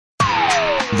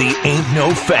The Ain't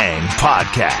No Fang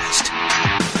Podcast.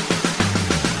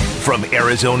 From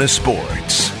Arizona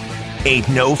Sports, Ain't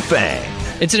No Fang.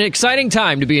 It's an exciting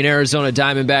time to be an Arizona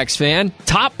Diamondbacks fan.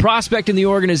 Top prospect in the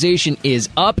organization is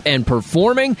up and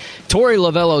performing. Torey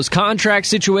Lovullo's contract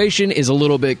situation is a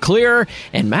little bit clearer.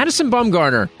 And Madison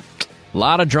Bumgarner, a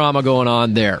lot of drama going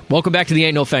on there. Welcome back to the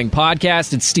Ain't No Fang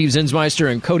Podcast. It's Steve Zinsmeister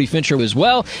and Cody Fincher as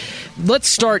well. Let's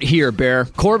start here, Bear.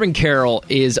 Corbin Carroll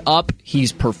is up.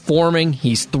 He's performing.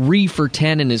 He's 3 for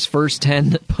 10 in his first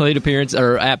 10 plate appearance,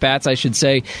 or at-bats, I should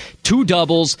say. 2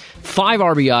 doubles, 5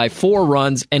 RBI, 4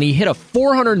 runs, and he hit a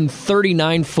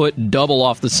 439-foot double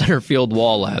off the center field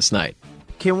wall last night.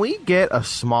 Can we get a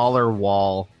smaller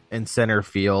wall in center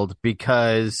field?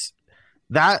 Because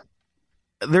that...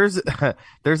 There's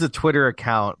a Twitter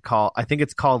account called, I think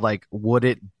it's called like Would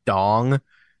It Dong?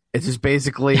 It just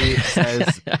basically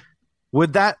says,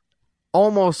 would that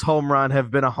almost home run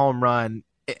have been a home run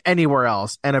anywhere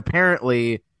else? And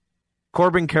apparently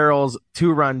Corbin Carroll's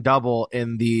 2-run double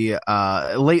in the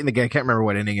late in the game, I can't remember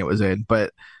what inning it was in,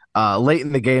 but late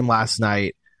in the game last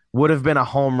night would have been a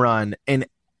home run in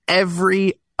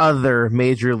every other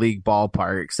major league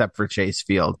ballpark except for Chase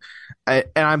Field.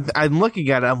 And I'm looking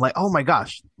at it, I'm like, oh my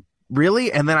gosh,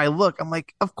 really? And then I look, I'm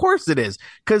like, of course it is,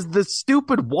 because the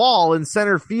stupid wall in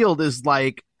center field is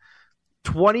like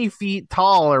 20 feet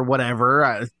tall or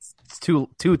whatever. It's too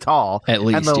tall at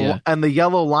least, and the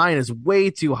yellow line is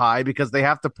way too high because they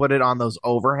have to put it on those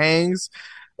overhangs.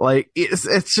 Like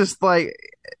it's just like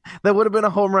that would have been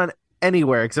a home run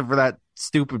anywhere except for that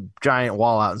stupid giant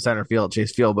wall out in center field at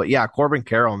Chase Field. But yeah, Corbin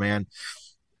Carroll, man,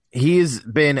 he's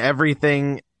been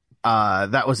everything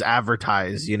that was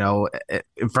advertised,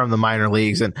 from the minor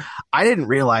leagues. And I didn't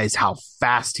realize how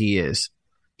fast he is.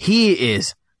 He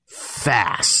is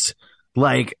fast.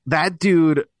 Like that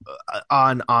dude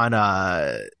on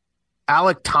Alek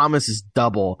Thomas's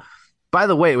double. By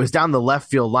the way, it was down the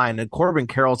left field line and Corbin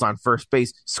Carroll's on first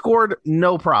base, scored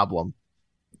no problem.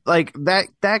 Like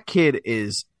that kid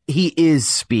he is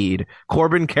speed.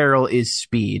 Corbin Carroll is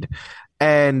speed.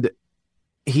 And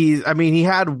he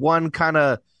had one kind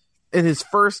of in his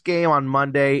first game on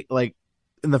Monday, like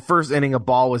in the first inning, a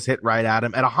ball was hit right at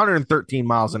him at 113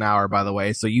 miles an hour, by the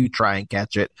way. So you try and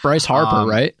catch it. Bryce Harper,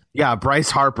 right? Yeah. Bryce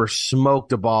Harper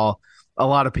smoked a ball. A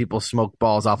lot of people smoked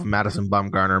balls off of Madison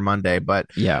Bumgarner Monday, but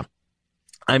yeah,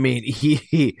 I mean,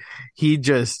 he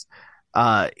just,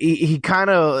 he kind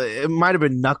of, it might have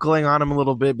been knuckling on him a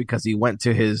little bit because he went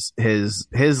to his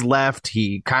left.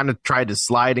 He kind of tried to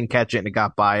slide and catch it and it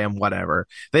got by him, whatever.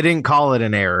 They didn't call it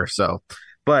an error. So,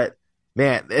 but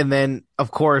man, and then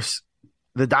of course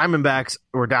the Diamondbacks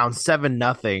were down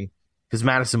 7-0 because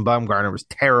Madison Bumgarner was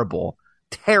terrible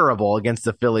against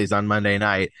the Phillies on Monday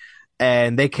night.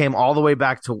 And they came all the way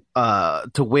back to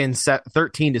win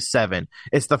 13-7.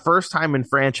 It's the first time in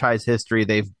franchise history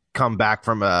they've come back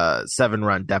from a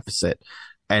 7-run deficit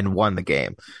and won the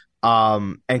game.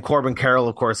 And Corbin Carroll,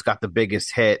 of course, got the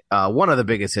biggest hit. One of the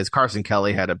biggest hits. Carson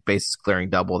Kelly had a bases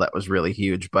clearing double that was really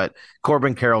huge, but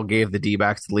Corbin Carroll gave the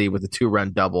D-backs the lead with a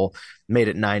 2-run double, made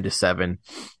it 9-7.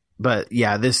 But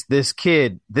yeah, this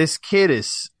kid is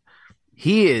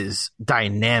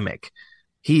dynamic.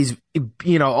 He's,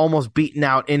 almost beaten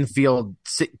out infield.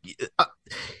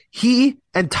 He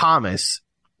and Thomas,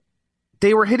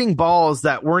 they were hitting balls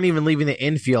that weren't even leaving the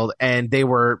infield, and they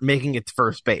were making it to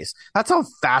first base. That's how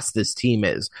fast this team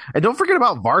is. And don't forget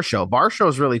about Varsho. Varsho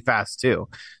is really fast, too.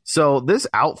 So this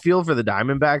outfield for the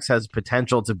Diamondbacks has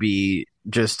potential to be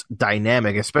just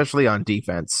dynamic, especially on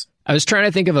defense. I was trying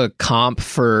to think of a comp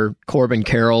for Corbin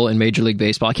Carroll in Major League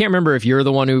Baseball. I can't remember if you're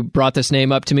the one who brought this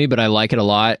name up to me, but I like it a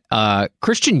lot.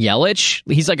 Christian Yelich.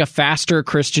 He's like a faster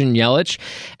Christian Yelich.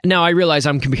 Now, I realize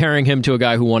I'm comparing him to a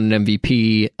guy who won an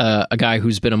MVP, a guy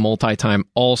who's been a multi-time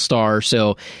All-Star,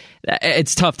 so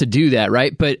it's tough to do that,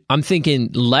 right? But I'm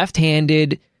thinking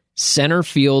left-handed center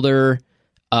fielder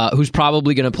who's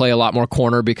probably going to play a lot more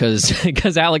corner because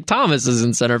Alek Thomas is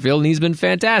in center field and he's been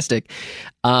fantastic.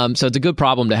 So it's a good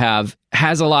problem to have.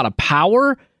 Has a lot of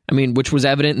power, which was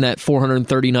evident in that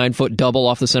 439-foot double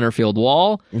off the center field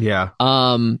wall. Yeah.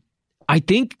 I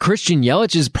think Christian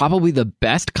Yelich is probably the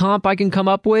best comp I can come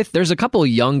up with. There's a couple of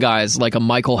young guys like a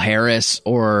Michael Harris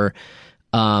or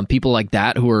people like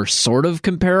that who are sort of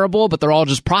comparable, but they're all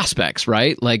just prospects,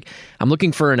 right? Like, I'm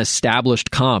looking for an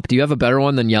established comp. Do you have a better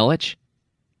one than Yelich?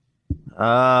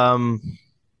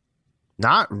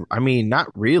 Not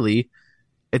really.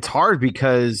 It's hard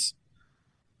because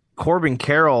Corbin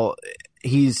Carroll,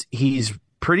 he's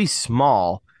pretty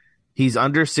small. He's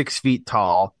under 6 feet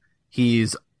tall.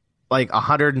 He's like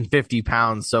 150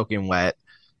 pounds soaking wet.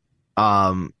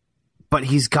 but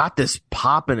he's got this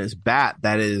pop in his bat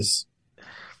that is,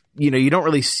 you don't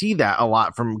really see that a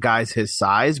lot from guys his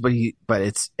size, but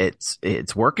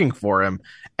it's working for him,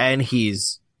 and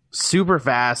he's super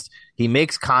fast. He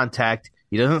makes contact.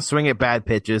 He doesn't swing at bad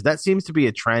pitches. That seems to be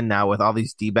a trend now with all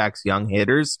these D-backs young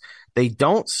hitters. They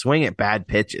don't swing at bad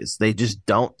pitches. They just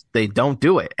don't. They don't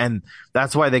do it, and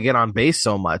that's why they get on base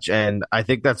so much. And I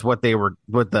think that's what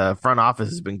the front office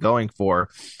has been going for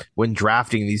when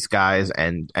drafting these guys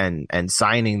and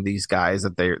signing these guys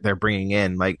that they're bringing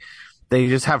in. Like, they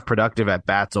just have productive at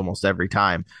bats almost every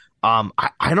time. I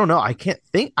don't know. I can't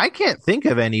think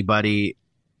of anybody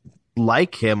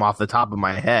like him off the top of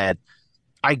my head.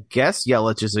 I guess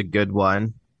Yelich is a good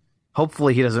one.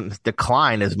 Hopefully he doesn't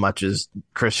decline as much as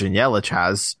Christian Yelich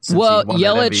has since he won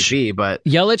that MVP, but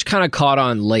Yelich kind of caught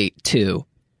on late too.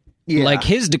 Yeah. Like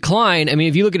his decline, I mean,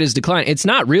 if you look at his decline, it's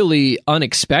not really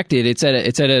unexpected. It's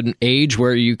at an age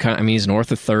where he's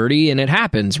north of 30 and it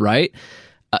happens, right?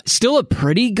 Still a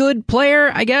pretty good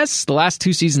player, I guess. The last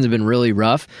 2 seasons have been really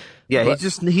rough. Yeah,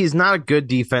 he's not a good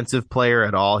defensive player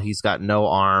at all. He's got no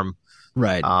arm.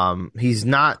 Right. He's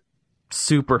not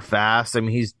super fast. I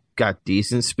mean, he's got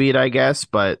decent speed, I guess,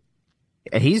 but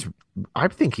I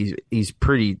think he's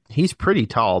pretty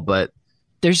tall, but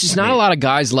there's just not a lot of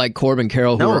guys like Corbin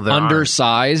Carroll who are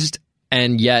undersized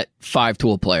and yet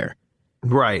 5-tool player.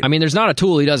 Right. I mean, there's not a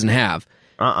tool he doesn't have.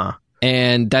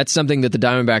 And that's something that the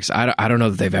Diamondbacks, I don't know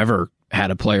that they've ever had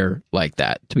a player like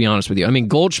that, to be honest with you. I mean,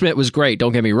 Goldschmidt was great,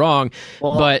 don't get me wrong,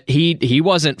 but he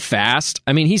wasn't fast.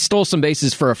 I mean, he stole some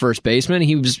bases for a first baseman.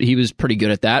 He was pretty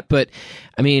good at that, but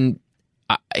I mean,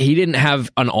 he didn't have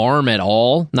an arm at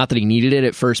all. Not that he needed it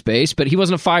at first base, but he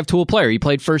wasn't a 5-tool player. He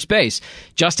played first base.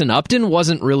 Justin Upton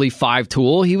wasn't really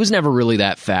 5-tool. He was never really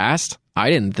that fast, I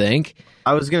didn't think.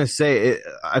 I was going to say,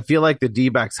 I feel like the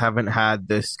D-backs haven't had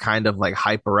this kind of like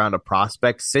hype around a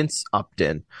prospect since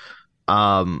Upton,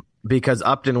 because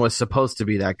Upton was supposed to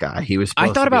be that guy. He was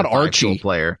supposed to be a 5-tool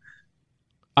player.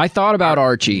 I thought about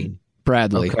Archie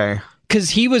Bradley. Okay. Because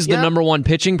he was the number 1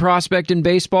 pitching prospect in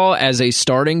baseball as a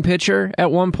starting pitcher at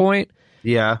one point.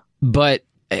 Yeah. But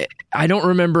I don't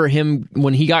remember him,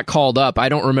 when he got called up, I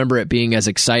don't remember it being as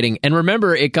exciting. And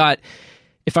remember, if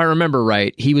I remember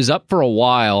right, he was up for a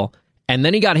while, and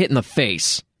then he got hit in the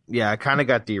face. Yeah, it kind of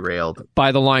got derailed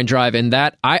by the line drive. And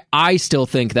that, I still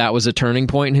think that was a turning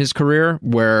point in his career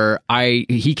where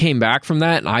he came back from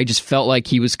that, and I just felt like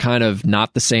he was kind of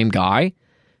not the same guy.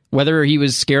 Whether he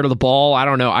was scared of the ball, I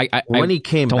don't know. When he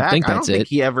came back, I don't think it.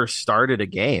 he ever started a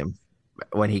game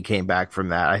when he came back from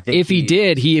that. I think if he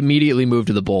did, he immediately moved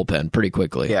to the bullpen pretty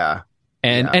quickly. Yeah.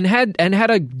 And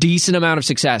had a decent amount of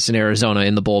success in Arizona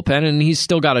in the bullpen, and he's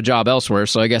still got a job elsewhere,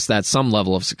 so I guess that's some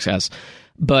level of success.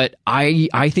 But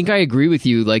I think I agree with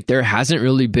you. Like, there hasn't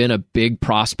really been a big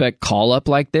prospect call-up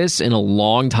like this in a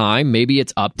long time. Maybe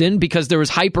it's Upton, because there was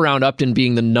hype around Upton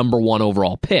being the number 1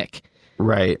 overall pick.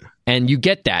 Right. And you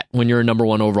get that when you're a number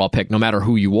 1 overall pick, no matter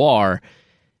who you are.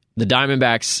 The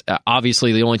Diamondbacks,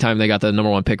 obviously, the only time they got the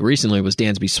number 1 pick recently was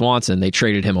Dansby Swanson. They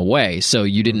traded him away, so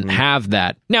you didn't have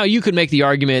that. Now, you could make the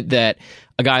argument that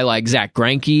a guy like Zach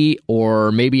Greinke,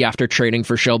 or maybe after trading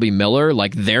for Shelby Miller,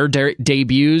 like their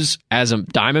debuts as a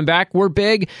Diamondback were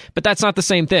big, but that's not the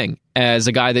same thing as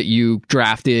a guy that you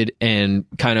drafted and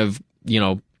kind of,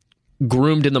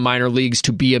 groomed in the minor leagues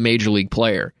to be a major league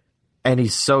player. And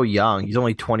he's so young. He's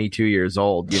only 22 years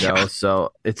old,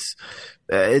 so it's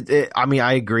I mean,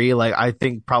 I agree. Like, I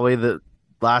think probably the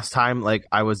last time like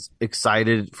I was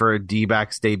excited for a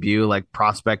D-backs debut, like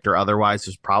prospect or otherwise,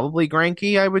 was probably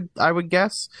Greinke, I would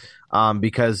guess.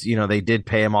 Because, they did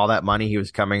pay him all that money. He was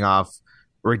coming off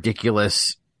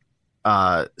ridiculous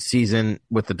season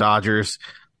with the Dodgers.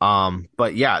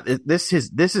 But yeah, this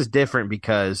is different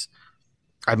because,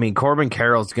 I mean, Corbin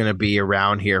Carroll's going to be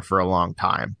around here for a long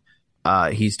time.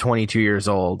 He's 22 years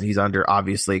old. He's under,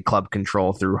 obviously, club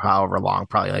control through however long,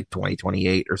 probably like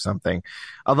 2028 or something.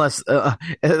 Unless,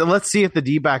 let's see if the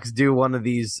D-backs do one of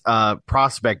these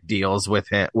prospect deals with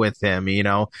him,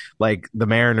 like the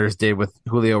Mariners did with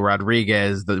Julio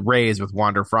Rodriguez, the Rays with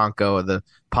Wander Franco, the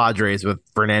Padres with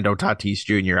Fernando Tatis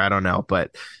Jr. I don't know,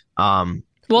 but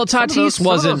well, Tatis some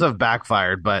of those have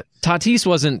backfired, but Tatis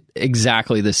wasn't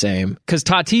exactly the same, because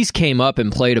Tatis came up and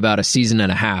played about a season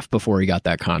and a half before he got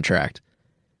that contract.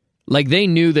 Like, they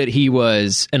knew that he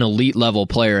was an elite level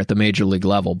player at the major league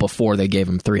level before they gave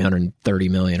him $330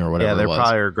 million or whatever. Yeah, they're it was.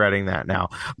 Probably regretting that now.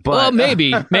 But, well,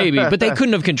 maybe, but they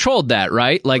couldn't have controlled that,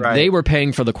 right? Like, They were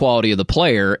paying for the quality of the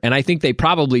player, and I think they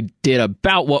probably did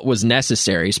about what was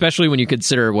necessary, especially when you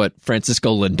consider what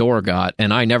Francisco Lindor got,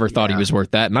 and I never thought he was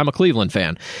worth that, and I'm a Cleveland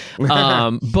fan.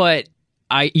 But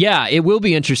Yeah, it will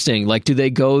be interesting. Like, do they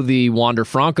go the Wander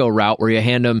Franco route where you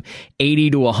hand him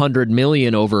 80 to 100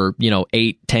 million over,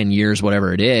 8-10 years,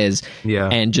 whatever it is,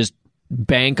 and just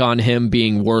bank on him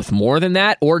being worth more than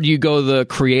that? Or do you go the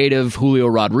creative Julio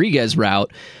Rodriguez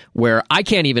route where I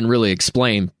can't even really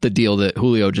explain the deal that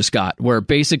Julio just got, where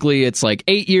basically it's like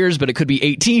 8 years, but it could be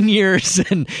 18 years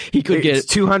and he could get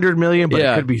 200 million, but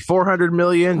it could be 400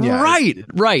 million. Yeah,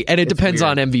 right. And it depends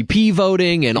on MVP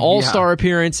voting and all-star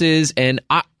appearances. And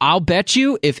I'll bet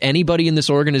you if anybody in this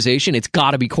organization, it's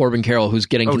got to be Corbin Carroll who's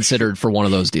getting considered for one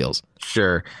of those deals.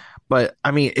 Sure. But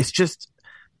I mean, it's just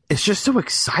so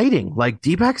exciting. Like,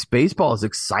 D-backs baseball is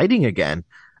exciting again.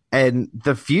 And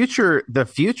the future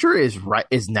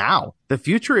is now. The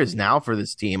future is now for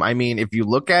this team. I mean, if you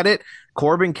look at it,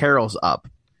 Corbin Carroll's up.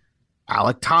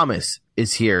 Alek Thomas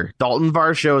is here. Dalton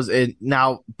Varsho is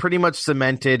now pretty much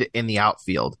cemented in the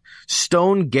outfield.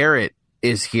 Stone Garrett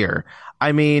is here.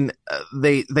 I mean,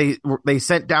 they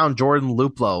sent down Jordan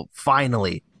Luplow.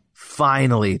 Finally,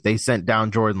 they sent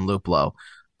down Jordan Luplow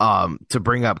to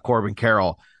bring up Corbin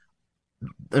Carroll.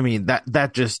 I mean,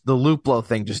 that just, the Luplow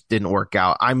thing just didn't work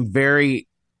out. I'm very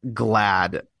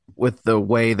glad with the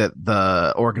way that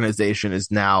the organization is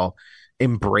now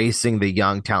embracing the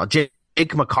young talent. Jake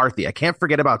McCarthy. I can't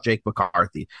forget about Jake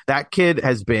McCarthy. That kid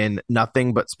has been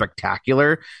nothing but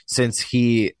spectacular since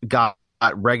he got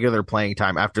regular playing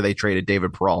time after they traded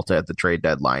David Peralta at the trade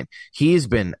deadline. He's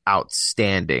been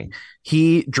outstanding.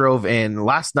 He drove in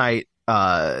last night,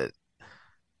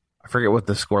 I forget what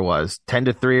the score was,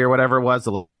 10-3 or whatever it was,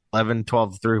 11,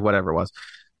 12-3, whatever it was.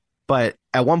 But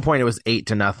at one point it was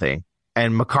 8-0,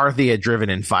 and McCarthy had driven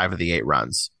in 5 of the 8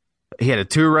 runs. He had a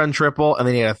 2-run triple, and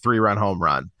then he had a 3-run home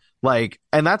run. Like,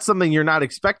 and that's something you're not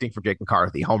expecting from Jake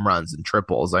McCarthy, home runs and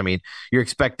triples. I mean, you're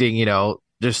expecting,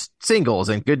 just singles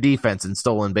and good defense and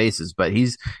stolen bases, but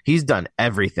he's done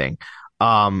everything.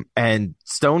 And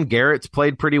Stone Garrett's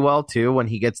played pretty well too when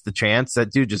he gets the chance.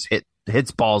 That dude just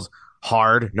hits balls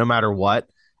hard no matter what.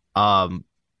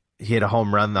 He hit a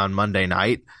home run on Monday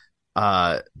night.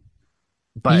 But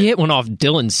he hit one off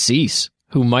Dylan Cease,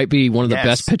 who might be one of the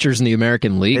best pitchers in the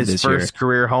American League this year. His first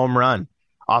career home run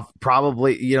off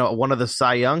probably, one of the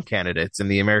Cy Young candidates in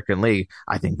the American League.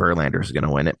 I think Verlander's going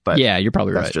to win it, but yeah, you're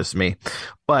probably right. That's just me.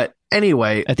 But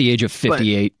anyway, at the age of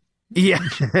 58.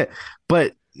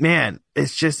 But man,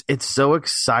 it's so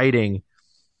exciting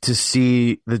to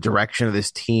see the direction of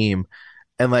this team.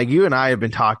 And like you and I have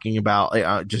been talking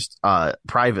about just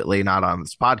privately, not on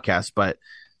this podcast, but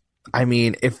I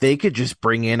mean, if they could just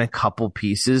bring in a couple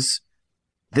pieces,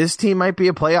 this team might be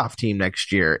a playoff team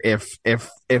next year. If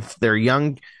their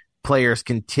young players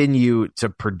continue to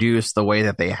produce the way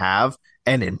that they have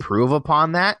and improve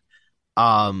upon that.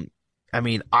 I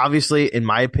mean, obviously, in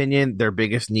my opinion, their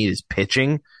biggest need is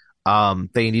pitching.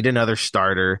 They need another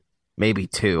starter, maybe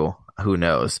 2, who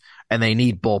knows, and they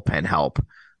need bullpen help.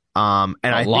 And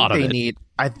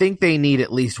I think they need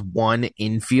at least one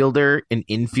infielder, an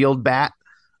infield bat.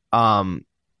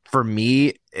 For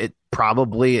me, it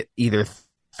probably either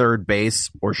third base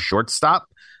or shortstop.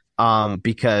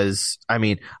 Because I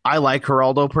mean, I like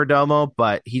Geraldo Perdomo,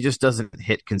 but he just doesn't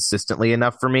hit consistently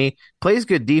enough for me. Plays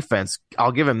good defense.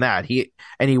 I'll give him that. He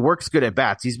works good at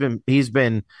bats. He's been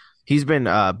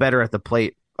better at the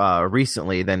plate,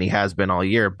 recently than he has been all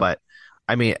year, but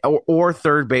I mean, or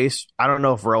third base. I don't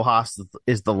know if Rojas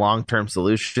is the long-term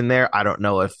solution there. I don't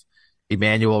know if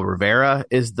Emmanuel Rivera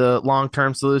is the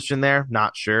long-term solution there.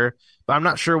 Not sure, but I'm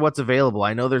not sure what's available.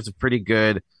 I know there's a pretty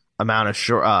good amount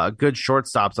of good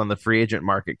shortstops on the free agent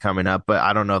market coming up, but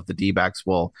I don't know if the D-backs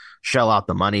will shell out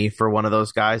the money for one of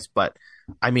those guys. But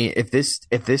I mean, if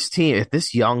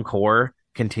this young core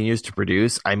continues to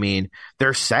produce, I mean,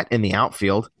 they're set in the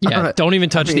outfield. Yeah, don't even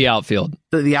touch the outfield.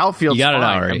 The outfield, you got it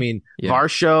already. I mean,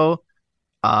 Varsho,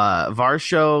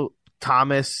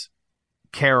 Thomas,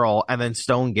 Carroll, and then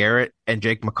Stone Garrett and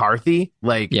Jake McCarthy.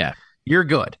 Like, you're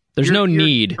good. There's no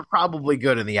need. You're probably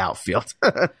good in the outfield.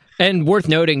 And worth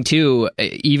noting, too,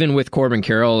 even with Corbin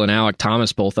Carroll and Alek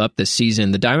Thomas both up this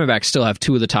season, the Diamondbacks still have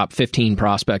 2 of the top 15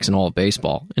 prospects in all of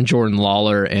baseball, and Jordan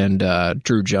Lawler and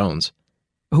Drew Jones,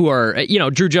 who are,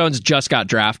 Drew Jones just got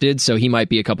drafted, so he might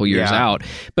be a couple years out.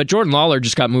 But Jordan Lawler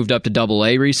just got moved up to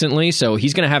Double-A recently, so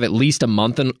he's going to have at least a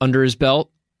month under his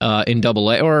belt in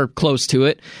Double-A, or close to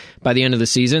it, by the end of the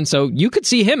season. So you could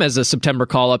see him as a September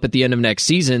call-up at the end of next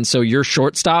season. So your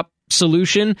shortstop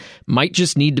solution might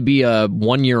just need to be a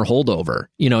 1-year holdover.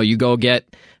 You go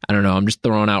get, I don't know, I'm just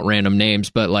throwing out random names,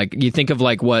 but like you think of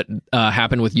like what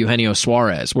happened with Eugenio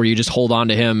Suarez, where you just hold on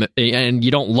to him and you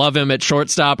don't love him at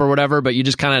shortstop or whatever, but you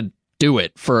just kind of do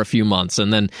it for a few months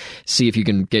and then see if you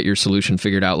can get your solution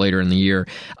figured out later in the year.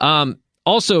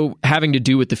 Also having to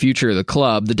do with the future of the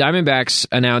club, the Diamondbacks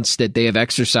announced that they have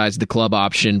exercised the club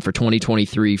option for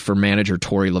 2023 for manager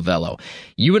Torey Lovullo.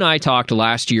 You and I talked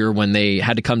last year when they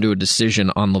had to come to a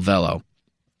decision on Lovullo.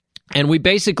 And we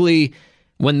basically,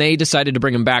 when they decided to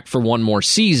bring him back for one more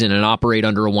season and operate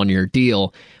under a one-year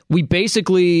deal, we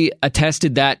basically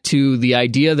attested that to the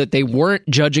idea that they weren't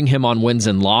judging him on wins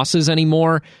and losses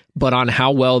anymore, but on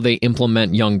how well they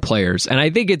implement young players. And I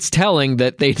think it's telling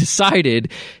that they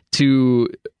decided to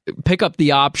pick up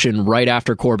the option right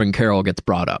after Corbin Carroll gets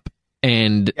brought up.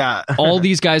 And all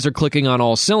these guys are clicking on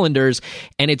all cylinders.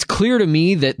 And it's clear to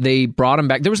me that they brought him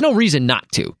back. There was no reason not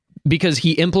to, because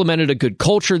he implemented a good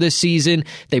culture this season.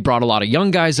 They brought a lot of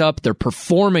young guys up. They're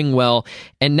performing well.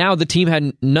 And now the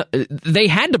team they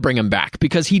had to bring him back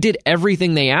because he did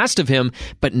everything they asked of him.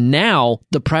 But now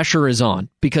the pressure is on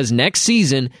because next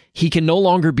season he can no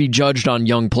longer be judged on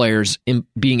young players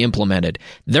being implemented.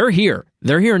 They're here.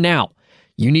 They're here now.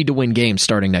 You need to win games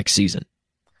starting next season.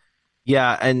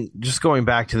 Yeah, and just going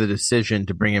back to the decision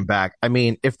to bring him back, I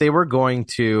mean, if they were going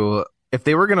to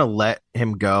let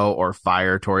him go or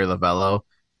fire Torey Lovullo,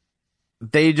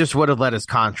 they just would have let his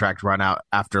contract run out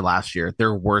after last year,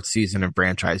 their worst season in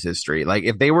franchise history. Like,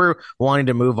 if they were wanting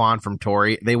to move on from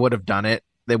Torey, they would have done it.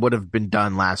 They would have been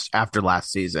done after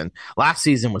last season. Last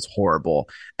season was horrible.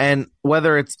 And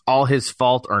whether it's all his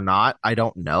fault or not, I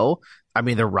don't know. I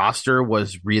mean, the roster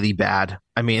was really bad.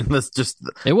 I mean, let's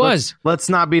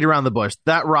not beat around the bush.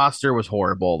 That roster was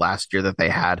horrible last year that they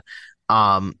had.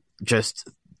 Just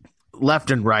left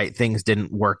and right, things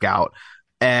didn't work out.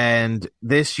 And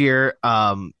this year,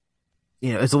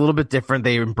 it's a little bit different.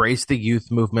 They embraced the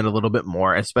youth movement a little bit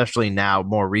more, especially now,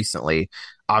 more recently,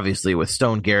 obviously with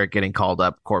Stone Garrett getting called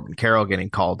up, Corbin Carroll getting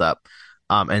called up,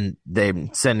 and they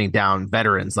sending down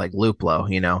veterans like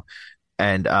Luplow,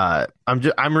 And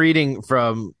I'm reading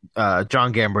from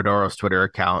John Gambardoro's Twitter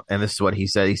account, and this is what he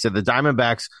said. He said the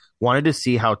Diamondbacks wanted to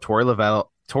see how Torey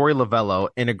Lovullo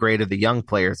integrated the young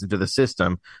players into the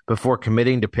system before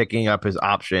committing to picking up his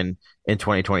option in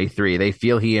 2023. They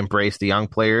feel he embraced the young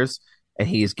players and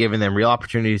he's given them real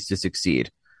opportunities to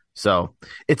succeed. So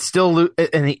it's still,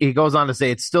 and he goes on to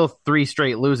say it's still 3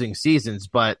 straight losing seasons,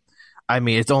 but I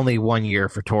mean, it's only 1 year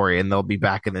for Torey and they'll be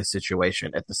back in this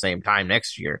situation at the same time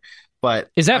next year. But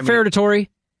is that fair to Torey?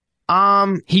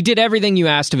 He did everything you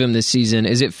asked of him this season.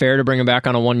 Is it fair to bring him back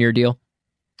on a 1-year deal?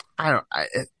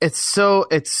 It's so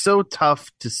tough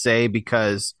to say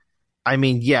because, I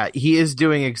mean, yeah, he is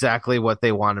doing exactly what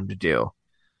they want him to do.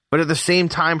 But at the same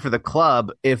time, for the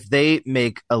club, if they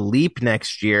make a leap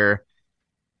next year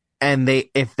and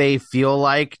if they feel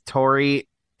like Torey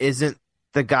isn't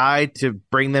the guy to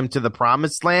bring them to the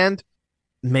promised land,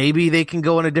 maybe they can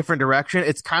go in a different direction.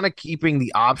 It's kind of keeping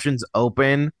the options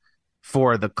open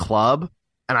for the club,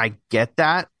 and I get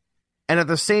that. And at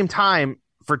the same time,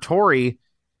 for Torey,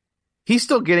 he's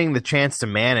still getting the chance to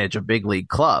manage a big league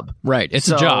club. Right. It's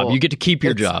a job. You get to keep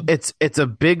your job. It's a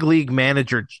big league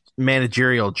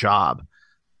managerial job.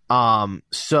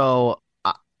 So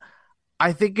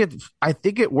I think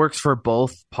it works for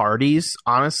both parties,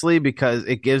 honestly, because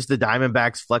it gives the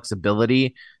Diamondbacks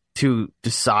flexibility to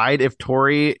decide if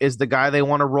Torey is the guy they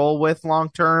want to roll with long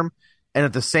term. And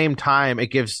at the same time, it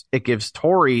gives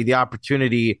Torey the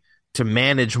opportunity to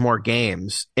manage more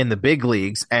games in the big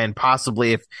leagues, and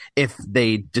possibly if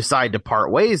they decide to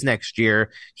part ways next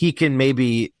year, he can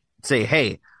maybe say,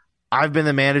 hey, I've been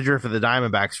the manager for the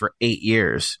Diamondbacks for 8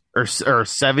 years or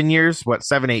 7 years,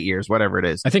 7-8 years, whatever it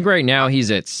is. I think right now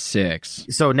he's at 6.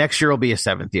 So next year will be a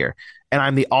 7th year. And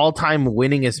I'm the all-time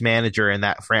winningest manager in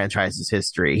that franchise's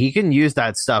history. He can use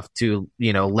that stuff to,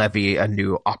 levy a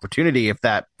new opportunity if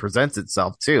that presents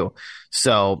itself too.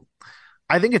 So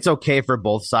I think it's okay for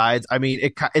both sides. I mean,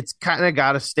 it's kind of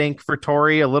got to stink for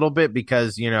Torey a little bit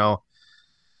because,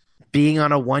 being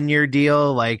on a 1-year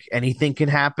deal, like anything can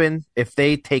happen. If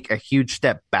they take a huge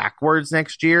step backwards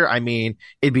next year, I mean,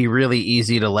 it'd be really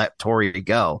easy to let Torey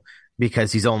go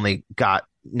because he's only got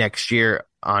next year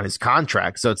on his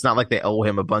contract. So it's not like they owe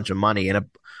him a bunch of money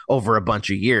over a bunch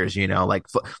of years,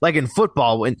 like in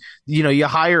football, when, you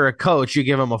hire a coach, you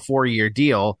give him a 4-year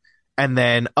deal. And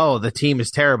then, the team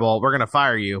is terrible, we're going to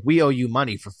fire you. We owe you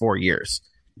money for 4 years.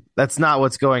 That's not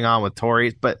what's going on with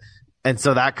Torey. And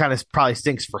so that kind of probably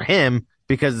stinks for him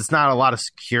because it's not a lot of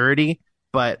security.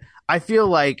 But I feel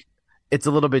like it's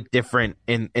a little bit different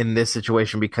in this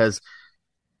situation because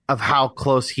of how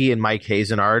close he and Mike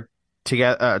Hazen are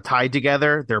tied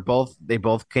together. They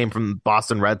both came from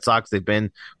Boston Red Sox. They've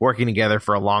been working together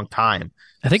for a long time.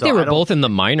 I think they were both in the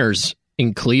minors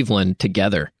in Cleveland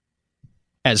together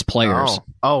as players.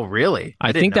 Oh, really?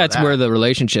 I think that's where the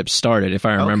relationship started, if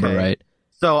I remember right.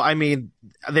 So, I mean,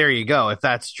 there you go. If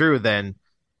that's true, then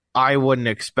I wouldn't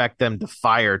expect them to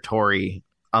fire Torrey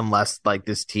unless like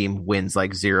this team wins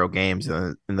like 0 games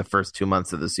in the first 2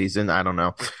 months of the season. I don't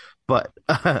know, but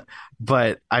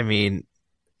but I mean,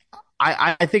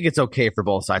 I think it's okay for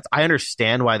both sides. I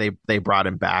understand why they brought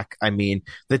him back. I mean,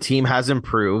 the team has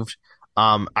improved.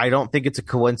 I don't think it's a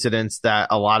coincidence that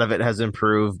a lot of it has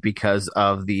improved because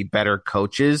of the better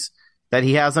coaches that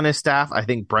he has on his staff. I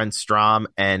think Brent Strom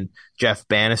and Jeff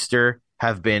Bannister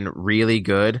have been really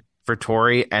good for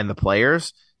Torrey and the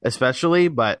players, especially.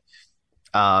 But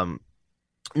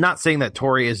not saying that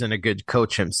Torrey isn't a good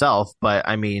coach himself, but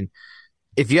I mean,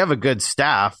 if you have a good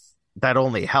staff, that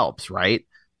only helps, right?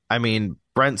 I mean,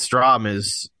 Brent Strom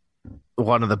is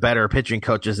one of the better pitching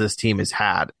coaches this team has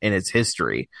had in its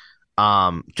history.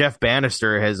 Jeff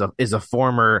Bannister is a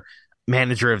former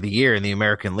manager of the year in the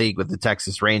American League with the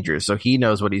Texas Rangers, so he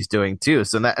knows what he's doing too.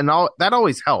 So that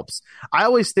always helps. I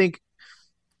always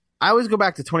go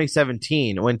back to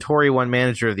 2017 when Torrey won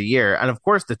manager of the year, and of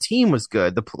course the team was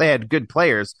good. They had good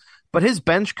players, but his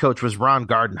bench coach was Ron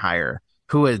Gardenhire,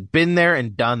 who had been there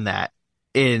and done that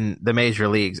in the major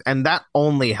leagues, and that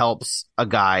only helps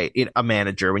a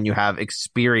manager, when you have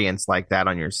experience like that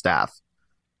on your staff.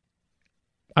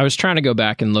 I was trying to go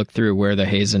back and look through where the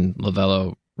Hayes and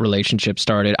Lovello relationship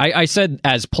started. I said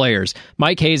as players.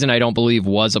 Mike Hazen, I don't believe,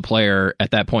 was a player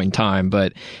at that point in time,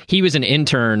 but he was an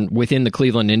intern within the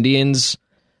Cleveland Indians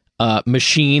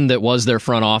machine that was their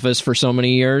front office for so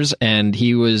many years, and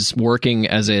he was working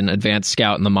as an advanced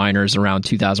scout in the minors around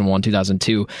 2001,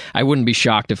 2002. I wouldn't be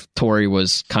shocked if Torrey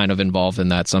was kind of involved in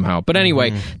that somehow. But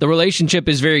anyway, the relationship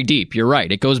is very deep. You're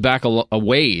right. It goes back a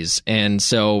ways, and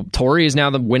so Torrey is now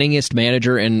the winningest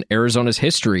manager in Arizona's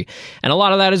history, and a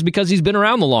lot of that is because he's been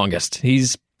around the longest.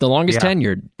 He's the longest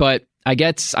tenured, but I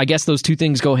guess those two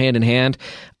things go hand in hand.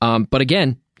 But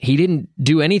again, he didn't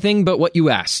do anything but what you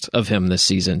asked of him this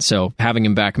season, so having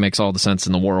him back makes all the sense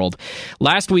in the world.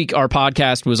 Last week, our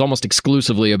podcast was almost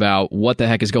exclusively about what the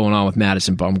heck is going on with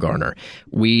Madison Bumgarner.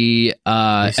 We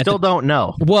still don't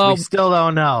know. Well, we still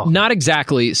don't know. Not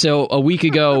exactly. So a week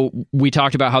ago, we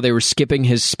talked about how they were skipping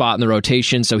his spot in the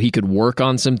rotation so he could work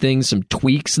on some things, some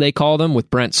tweaks, they call them, with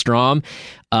Brent Strom.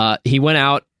 He went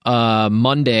out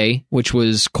Monday, which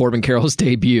was Corbin Carroll's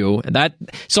debut.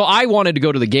 So I wanted to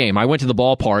go to the game. I went to the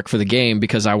ballpark for the game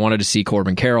because I wanted to see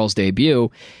Corbin Carroll's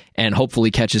debut and hopefully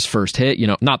catch his first hit.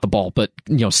 Not the ball, but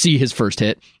see his first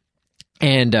hit.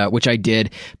 And which I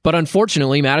did. But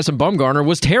unfortunately, Madison Bumgarner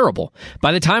was terrible.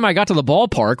 By the time I got to the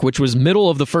ballpark, which was middle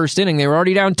of the first inning, they were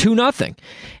already down 2-0.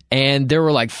 And there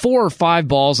were like 4 or 5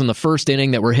 balls in the first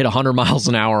inning that were hit 100 miles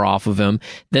an hour off of him.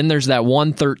 Then there's that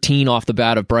 113 off the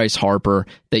bat of Bryce Harper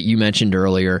that you mentioned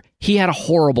earlier. He had a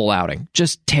horrible outing,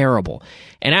 just terrible.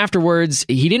 And afterwards,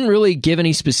 he didn't really give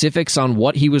any specifics on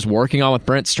what he was working on with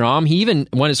Brent Strom. He even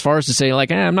went as far as to say,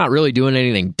 like, I'm not really doing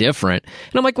anything different.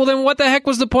 And I'm like, well, then what the heck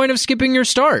was the point of skipping your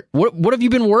start? What have you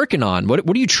been working on? What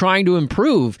are you trying to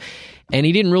improve? And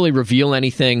he didn't really reveal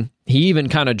anything. He even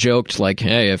kind of joked like,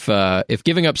 hey, if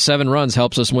giving up 7 runs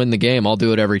helps us win the game, I'll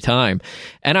do it every time.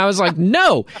 And I was like,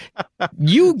 no,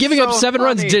 you giving up 7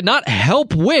 runs did not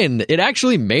help win. It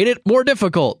actually made it more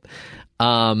difficult.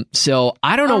 So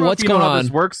I don't know what's going on. How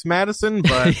this works, Madison,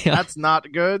 but that's not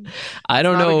good. I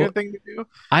don't know. A good thing to do.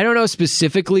 I don't know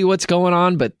specifically what's going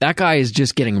on, but that guy is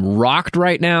just getting rocked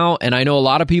right now. And I know a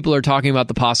lot of people are talking about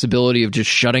the possibility of just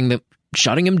shutting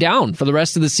him down for the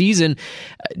rest of the season,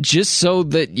 just so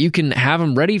that you can have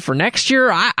him ready for next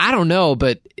year. I don't know,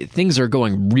 but things are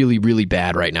going really, really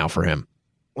bad right now for him.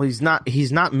 Well, he's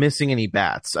not missing any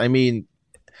bats. I mean,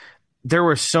 there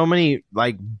were so many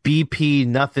like BP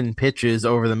nothing pitches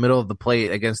over the middle of the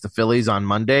plate against the Phillies on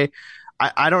Monday.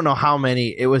 I don't know how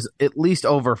many. It was at least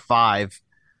over 5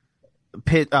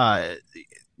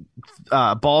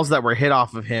 balls that were hit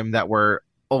off of him that were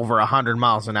over 100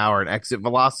 miles an hour in exit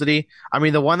velocity. I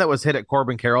mean, the one that was hit at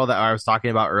Corbin Carroll that I was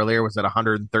talking about earlier was at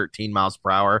 113 miles per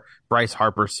hour. Bryce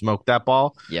Harper smoked that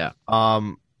ball. Yeah.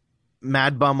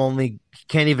 Mad Bum only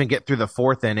can't even get through the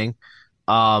 4th inning.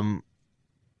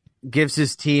 Gives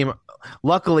his team,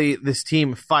 luckily this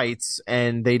team fights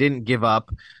and they didn't give up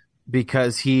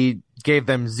because he gave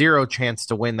them 0 chance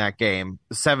to win that game.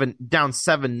 Down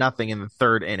 7-0 in the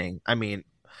 3rd inning. I mean,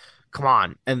 come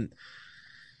on. And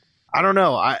I don't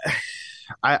know.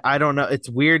 I don't know. It's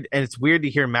weird, and it's weird to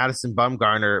hear Madison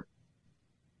Bumgarner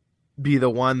be the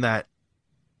one that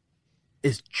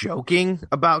is joking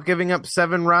about giving up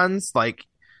 7 runs. Like,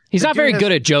 he's not very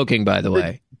good at joking, by the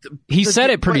way. He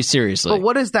said it pretty seriously. But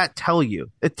what does that tell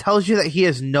you? It tells you that he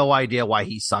has no idea why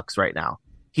he sucks right now.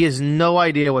 He has no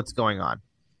idea what's going on.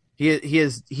 He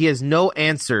has no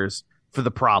answers for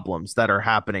the problems that are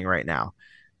happening right now.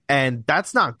 And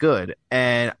that's not good.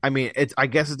 And I mean, I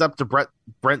guess it's up to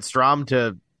Brent Strom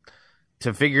to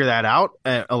figure that out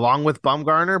along with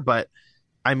Bumgarner. But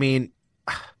I mean,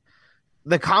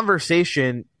 the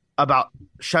conversation about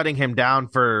shutting him down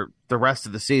for the rest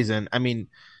of the season, I mean,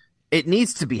 it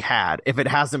needs to be had if it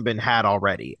hasn't been had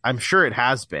already. I'm sure it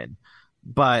has been.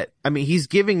 But I mean, he's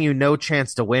giving you no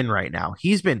chance to win right now.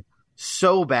 He's been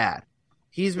so bad.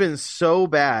 He's been so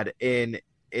bad in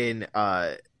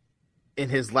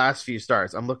his last few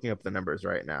starts. I'm looking up the numbers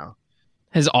right now.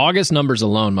 His August numbers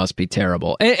alone must be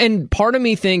terrible. And part of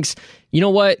me thinks, you know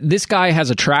what? This guy has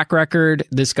a track record.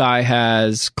 This guy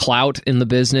has clout in the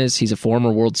business. He's a former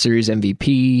World Series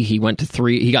MVP.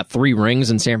 He got 3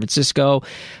 rings in San Francisco.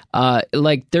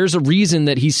 There's a reason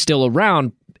that he's still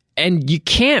around, and you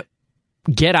can't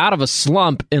get out of a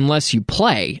slump unless you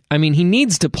play. I mean, he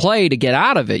needs to play to get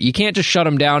out of it. You can't just shut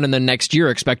him down and then next year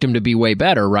expect him to be way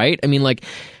better, right? I mean,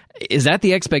 is that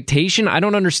the expectation? I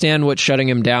don't understand what shutting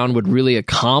him down would really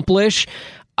accomplish.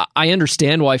 I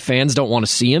understand why fans don't want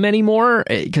to see him anymore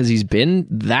because he's been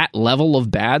that level of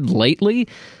bad lately.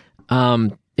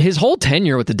 His whole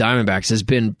tenure with the Diamondbacks has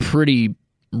been pretty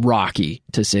rocky,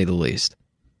 to say the least.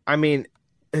 I mean,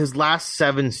 his last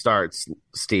 7 starts,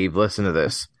 Steve, listen to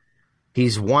this.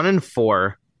 He's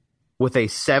 1-4 with a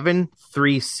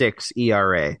 7.36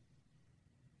 ERA.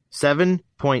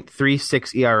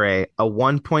 7.36 ERA, a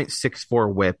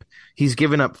 1.64 whip. He's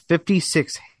given up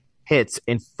 56 hits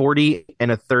in 40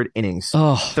 and a third innings,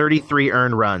 33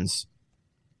 earned runs.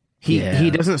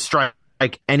 He doesn't strike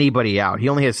anybody out. He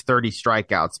only has 30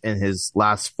 strikeouts in his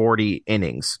last 40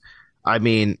 innings. I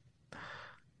mean,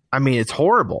 it's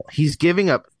horrible. He's giving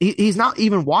up. He's not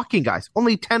even walking guys.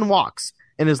 Only 10 walks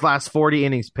in his last 40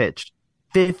 innings pitched.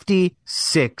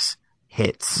 56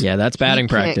 hits. Yeah, that's batting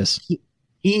practice.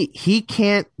 He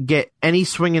can't get any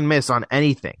swing and miss on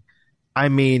anything. I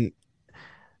mean,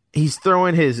 he's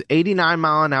throwing his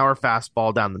 89-mile-an-hour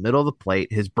fastball down the middle of the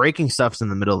plate. His breaking stuff's in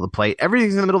the middle of the plate.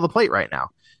 Everything's in the middle of the plate right now.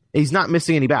 He's not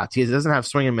missing any bats. He doesn't have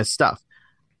swing and miss stuff.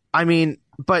 I mean,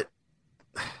 but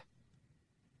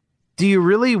do you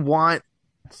really want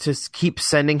to keep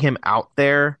sending him out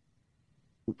there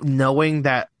knowing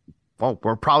that, well,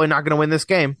 we're probably not going to win this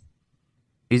game?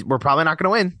 We're probably not going to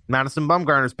win. Madison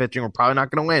Bumgarner's pitching. We're probably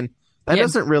not going to win. That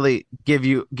doesn't really give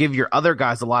your other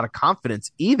guys a lot of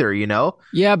confidence either, you know?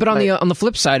 Yeah, but on the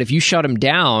flip side, if you shut him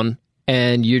down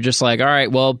and you're just like, all right,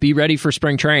 well, be ready for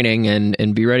spring training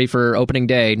and be ready for opening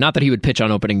day. Not that he would pitch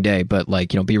on opening day, but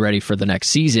be ready for the next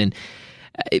season.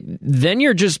 Then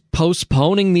you're just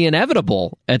postponing the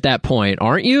inevitable at that point,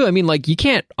 aren't you? I mean, you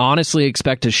can't honestly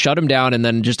expect to shut him down and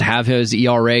then just have his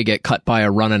ERA get cut by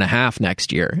 1.5 runs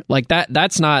next year.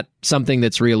 That's not something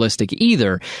that's realistic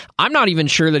either. I'm not even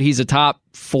sure that he's a top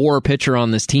 4 pitcher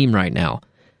on this team right now.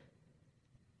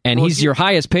 And he's your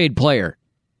highest paid player.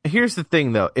 Here's the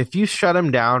thing, though. If you shut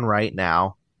him down right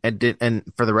now and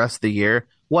for the rest of the year,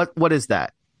 what is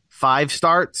that? 5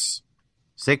 starts?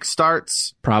 6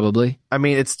 starts? Probably. I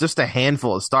mean, it's just a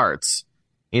handful of starts.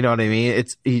 You know what I mean?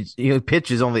 He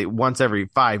pitches only once every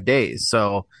 5 days.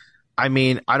 So, I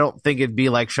mean, I don't think it'd be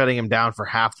like shutting him down for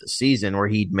half the season where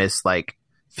he'd miss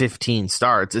 15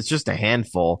 starts. It's just a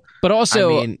handful. But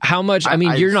also, how much? I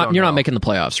mean, you're not making the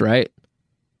playoffs, right?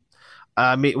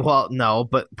 Well, no,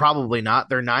 but probably not.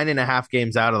 They're 9.5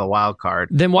 games out of the wild card.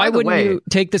 Then why wouldn't you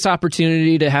take this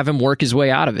opportunity to have him work his way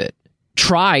out of it?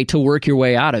 Try to work your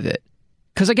way out of it.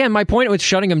 Because, again, my point with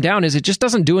shutting him down is it just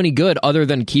doesn't do any good other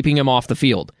than keeping him off the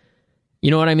field. You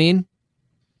know what I mean?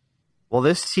 Well,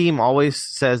 this team always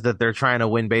says that they're trying to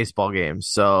win baseball games.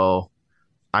 So,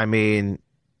 I mean,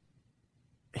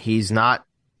 he's not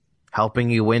helping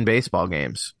you win baseball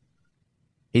games.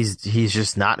 He's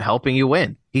just not helping you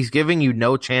win. He's giving you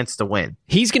no chance to win.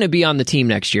 He's going to be on the team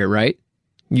next year, right?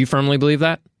 You firmly believe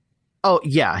that? Oh,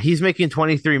 yeah. He's making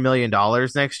 $23 million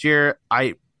next year.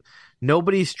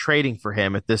 Nobody's trading for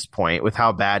him at this point with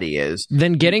how bad he is.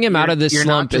 Then getting him out of this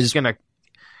slump is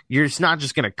you're just not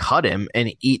just going to cut him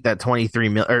and eat that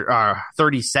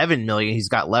 37 million he's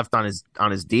got left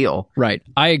on his deal. Right.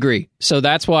 I agree. So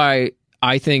that's why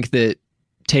I think that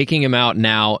taking him out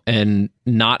now and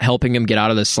not helping him get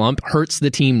out of the slump hurts the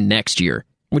team next year,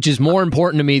 which is more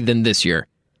important to me than this year.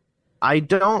 I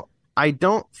don't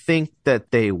think that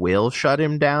they will shut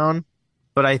him down,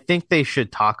 but I think they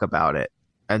should talk about it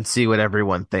and see what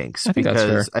everyone thinks. I think because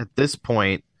that's fair. At this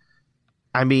point,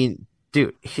 I mean,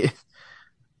 dude,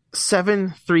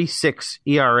 7.36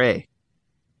 ERA.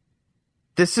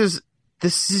 This is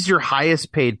your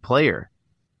highest paid player.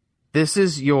 This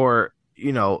is your,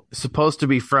 supposed to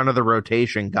be front of the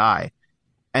rotation guy.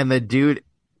 And the dude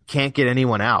can't get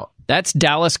anyone out. That's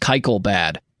Dallas Keuchel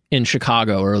bad in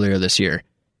Chicago earlier this year.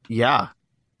 Yeah.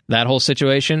 That whole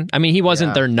situation. I mean, he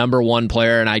wasn't their number one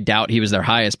player, and I doubt he was their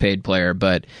highest paid player,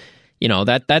 but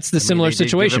that's the similar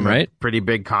situation, right? Pretty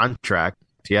big contract.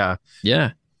 Yeah.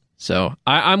 Yeah. So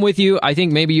I'm with you. I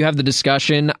think maybe you have the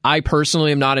discussion. I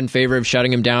personally am not in favor of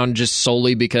shutting him down just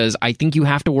solely because I think you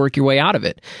have to work your way out of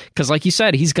it. Because like you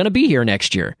said, he's going to be here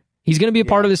next year. He's going to be a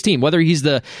part of this team, whether he's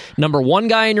the number one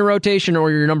guy in your rotation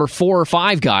or your number 4 or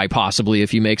 5 guy, possibly,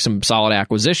 if you make some solid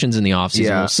acquisitions in the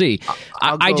offseason. We'll see.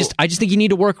 I just think you need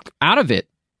to work out of it.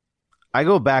 I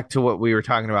go back to what we were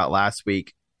talking about last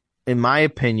week. In my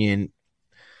opinion,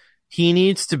 he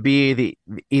needs to be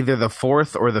either the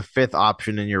 4th or the 5th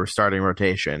option in your starting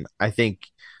rotation. I think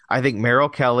Merrill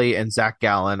Kelly and Zach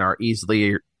Gallen are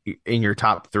easily in your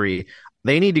top 3.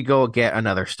 They need to go get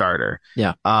another starter.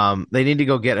 Yeah. They need to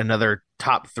go get another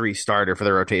top 3 starter for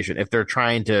the rotation if they're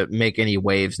trying to make any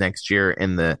waves next year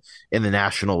in the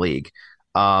National League.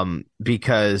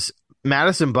 Because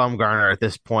Madison Bumgarner at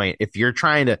this point, if you're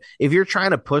trying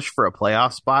to push for a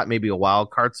playoff spot, maybe a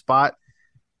wild card spot,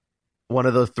 one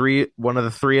of the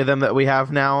 3 of them that we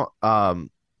have now, I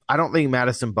don't think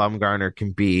Madison Bumgarner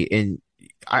can be in.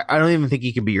 I don't even think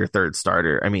he can be your 3rd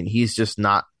starter. I mean, he's just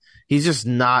not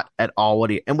at all what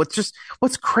he. And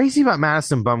what's crazy about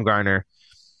Madison Bumgarner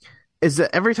is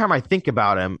that every time I think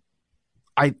about him,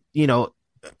 I think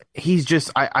he's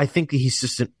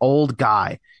just an old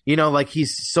guy. Like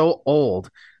he's so old.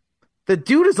 The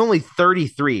dude is only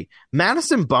 33.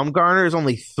 Madison Bumgarner is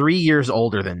only 3 years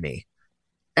older than me,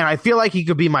 and I feel like he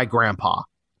could be my grandpa.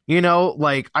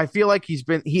 Like I feel like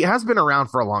he has been around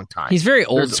for a long time. He's very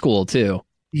old school too.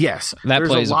 Yes, that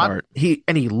plays a part. He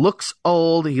looks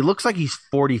old. He looks like he's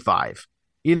 45.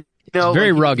 He's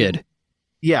very rugged.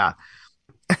 Yeah,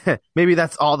 maybe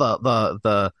that's all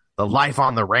the life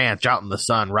on the ranch, out in the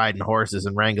sun, riding horses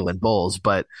and wrangling bulls.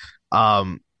 But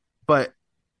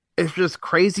it's just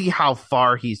crazy how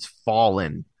far he's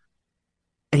fallen,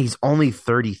 and he's only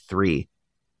 33.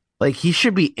 Like he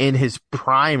should be in his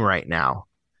prime right now.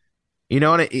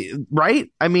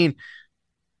 Right? I mean.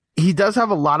 He does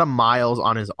have a lot of miles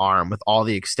on his arm with all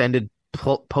the extended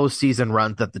postseason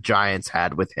runs that the Giants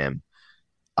had with him,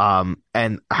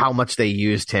 and how much they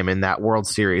used him in that World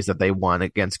Series that they won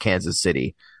against Kansas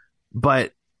City.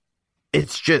 But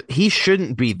it's just he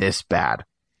shouldn't be this bad.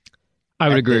 I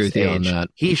would agree with you on that.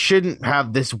 He shouldn't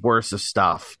have this worse of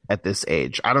stuff at this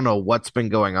age. I don't know what's been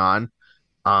going on,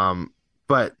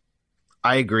 but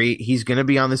I agree. He's going to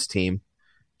be on this team.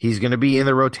 He's going to be in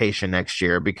the rotation next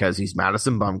year because he's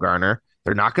Madison Bumgarner.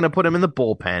 They're not going to put him in the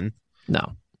bullpen.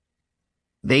 No.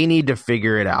 They need to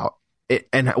figure it out.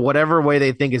 And whatever way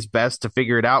they think is best to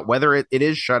figure it out, whether it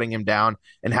is shutting him down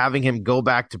and having him go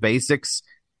back to basics,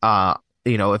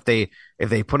 if they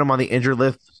put him on the injured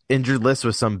list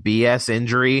with some BS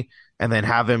injury and then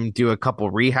have him do a couple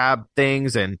rehab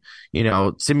things and,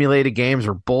 simulated games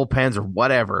or bullpens or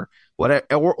whatever,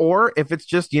 or if it's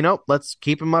just, let's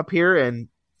keep him up here and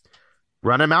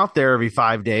run him out there every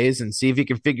 5 days and see if he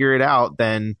can figure it out,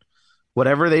 then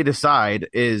whatever they decide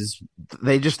is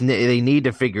they need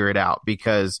to figure it out,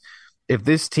 because if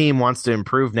this team wants to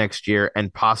improve next year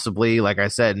and possibly, like I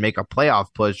said, make a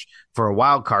playoff push for a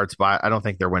wild card spot, I don't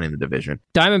think they're winning the division.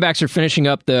 Diamondbacks are finishing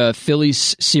up the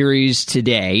Phillies series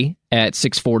today at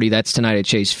 6:40. That's tonight at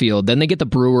Chase Field. Then they get the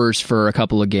Brewers for a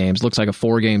couple of games. Looks like a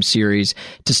 4-game series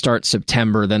to start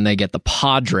September. Then they get the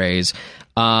Padres.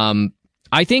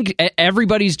 I think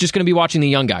everybody's just going to be watching the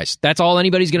young guys. That's all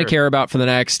anybody's going to care about for the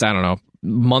next,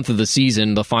 month of the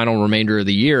season, the final remainder of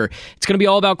the year. It's going to be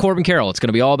all about Corbin Carroll. It's going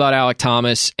to be all about Alek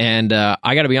Thomas. And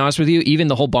I got to be honest with you, even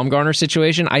the whole Bumgarner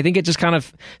situation, I think it just kind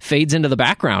of fades into the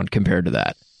background compared to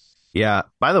that. Yeah.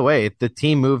 By the way, the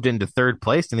team moved into 3rd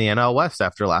place in the NL West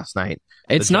after last night.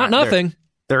 It's not nothing.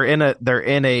 They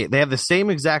have the same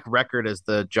exact record as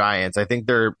the Giants. I think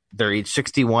they're each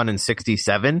 61 and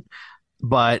 67.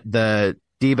 But the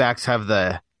D-backs have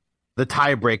the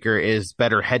tiebreaker is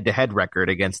better head-to-head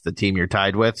record against the team you're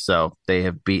tied with. So they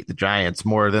have beat the Giants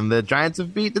more than the Giants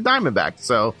have beat the Diamondbacks.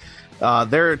 So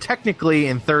they're technically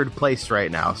in 3rd place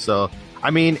right now. So, I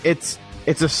mean, it's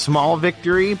a small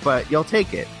victory, but you'll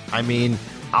take it. I mean,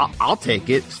 I'll take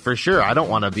it for sure. I don't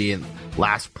want to be in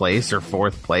last place or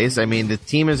 4th place. I mean, the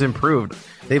team has improved.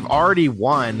 They've already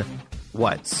won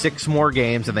 6 more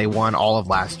games, and they won all of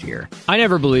last year. I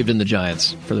never believed in the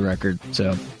Giants, for the record,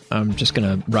 so I'm just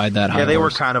going to ride that high Yeah, they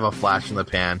horse. were kind of a flash in the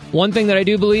pan. One thing that I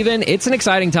do believe in, it's an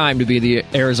exciting time to be the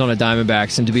Arizona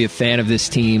Diamondbacks and to be a fan of this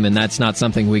team, and that's not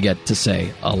something we get to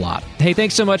say a lot. Hey,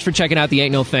 thanks so much for checking out the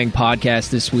Ain't No Fang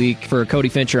podcast this week. For Cody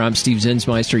Fincher, I'm Steve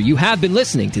Zinsmeister. You have been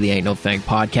listening to the Ain't No Fang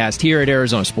podcast here at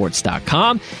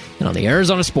ArizonaSports.com and on the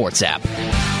Arizona Sports app.